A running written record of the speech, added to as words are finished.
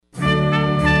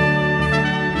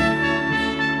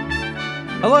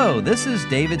Hello, this is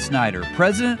David Snyder,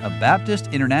 President of Baptist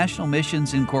International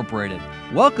Missions Incorporated,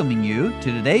 welcoming you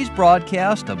to today's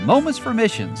broadcast of Moments for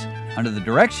Missions under the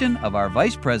direction of our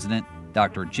Vice President,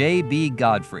 Dr. J.B.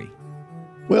 Godfrey.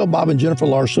 Well, Bob and Jennifer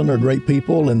Larson are great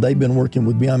people, and they've been working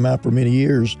with BIMI for many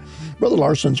years. Brother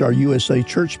Larson's our USA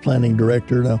Church Planning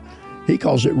Director. Now, he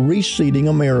calls it Reseeding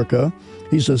America.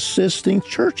 He's assisting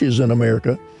churches in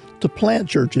America to plant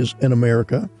churches in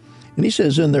America. And he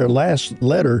says in their last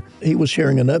letter, he was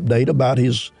sharing an update about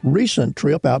his recent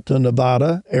trip out to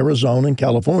Nevada, Arizona, and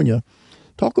California.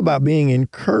 Talk about being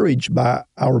encouraged by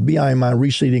our BIMI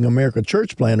Reseeding America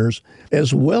church planners,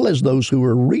 as well as those who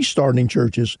are restarting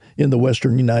churches in the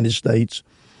Western United States.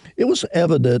 It was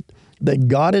evident that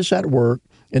God is at work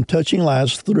and touching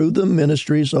lives through the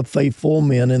ministries of faithful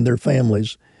men and their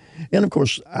families. And of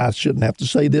course, I shouldn't have to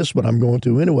say this, but I'm going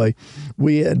to anyway.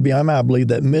 We at BIMI believe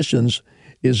that missions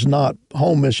is not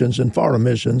home missions and foreign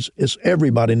missions. It's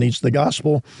everybody needs the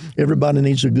gospel. Everybody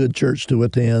needs a good church to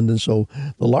attend. And so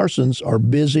the Larsons are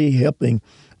busy helping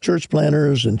church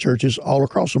planners and churches all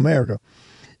across America.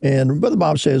 And Brother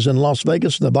Bob says in Las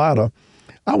Vegas, Nevada,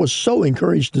 I was so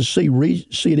encouraged to see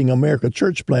Reseeding America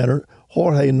church planner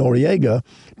Jorge Noriega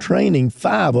training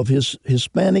 5 of his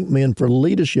Hispanic men for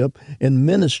leadership and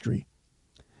ministry.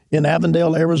 In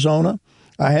Avondale, Arizona,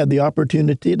 I had the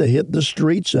opportunity to hit the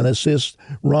streets and assist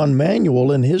Ron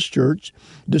Manuel and his church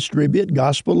distribute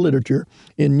gospel literature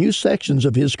in new sections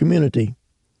of his community.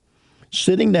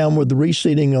 Sitting down with the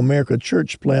Reseeding America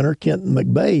church planner Kenton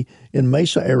McVeigh in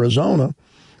Mesa, Arizona,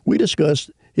 we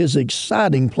discussed his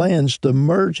exciting plans to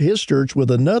merge his church with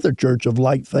another church of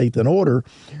like faith and order,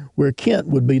 where Kent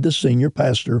would be the senior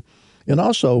pastor. And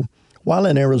also, while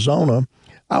in Arizona,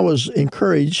 I was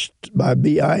encouraged by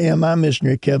BIMI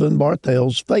missionary Kevin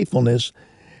Barthel's faithfulness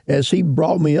as he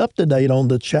brought me up to date on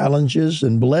the challenges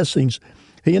and blessings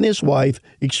he and his wife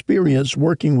experienced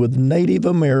working with Native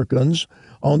Americans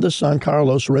on the San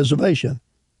Carlos Reservation.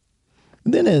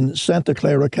 And then in Santa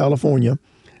Clara, California,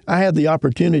 I had the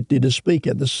opportunity to speak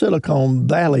at the Silicon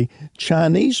Valley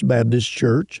Chinese Baptist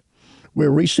Church,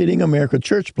 where Reseeding America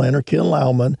church planner Ken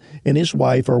Lauman and his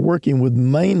wife are working with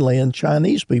mainland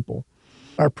Chinese people.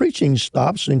 Our preaching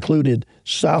stops included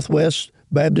Southwest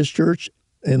Baptist Church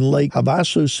in Lake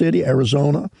Havasu City,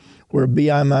 Arizona, where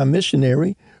BIMI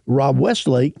missionary Rob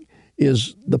Westlake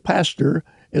is the pastor,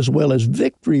 as well as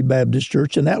Victory Baptist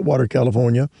Church in Atwater,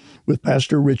 California, with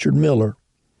Pastor Richard Miller.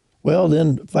 Well,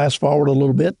 then fast forward a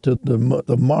little bit to the month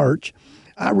of March.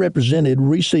 I represented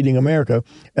Reseeding America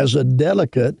as a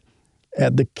delegate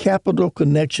at the Capital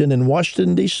Connection in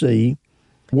Washington, D.C.,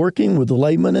 working with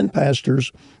laymen and pastors.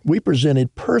 We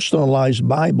presented personalized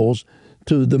Bibles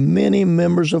to the many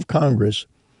members of Congress.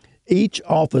 Each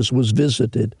office was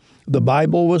visited. The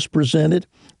Bible was presented.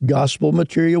 Gospel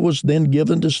material was then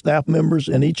given to staff members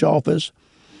in each office.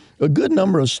 A good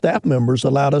number of staff members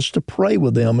allowed us to pray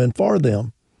with them and for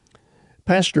them.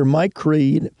 Pastor Mike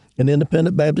Creed, an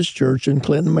Independent Baptist Church in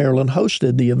Clinton, Maryland,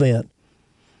 hosted the event.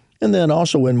 And then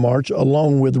also in March,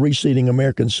 along with Reseeding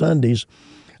American Sundays,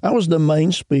 I was the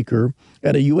main speaker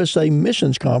at a USA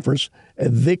Missions Conference at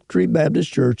Victory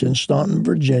Baptist Church in Staunton,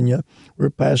 Virginia,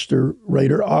 where Pastor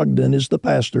Rader Ogden is the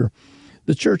pastor.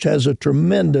 The church has a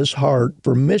tremendous heart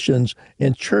for missions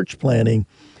and church planting.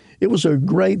 It was a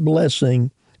great blessing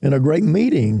and a great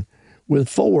meeting with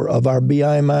 4 of our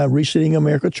BIMI Reseeding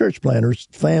America church planners'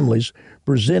 families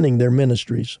presenting their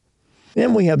ministries.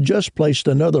 And we have just placed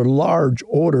another large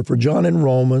order for John and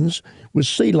Romans with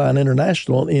Sea Line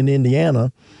International in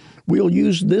Indiana. We'll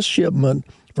use this shipment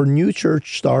for new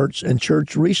church starts and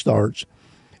church restarts.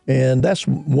 And that's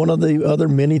one of the other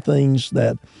many things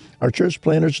that our church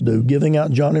planners do, giving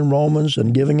out John and Romans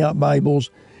and giving out Bibles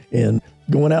and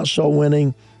going out soul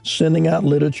winning, sending out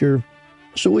literature.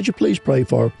 So would you please pray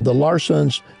for the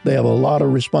Larsons? They have a lot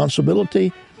of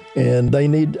responsibility, and they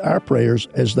need our prayers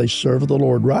as they serve the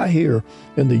Lord right here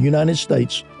in the United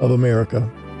States of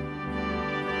America.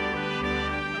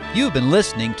 You've been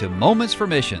listening to Moments for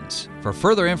Missions. For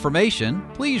further information,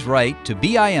 please write to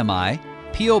BIMI,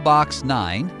 P.O. Box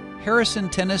 9, Harrison,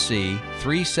 Tennessee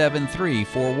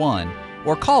 37341,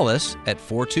 or call us at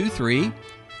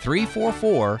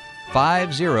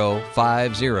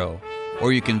 423-344-5050.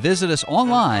 Or you can visit us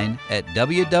online at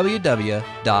www.bimi.org.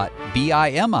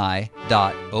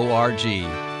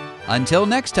 Until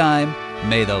next time,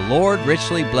 may the Lord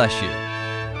richly bless you.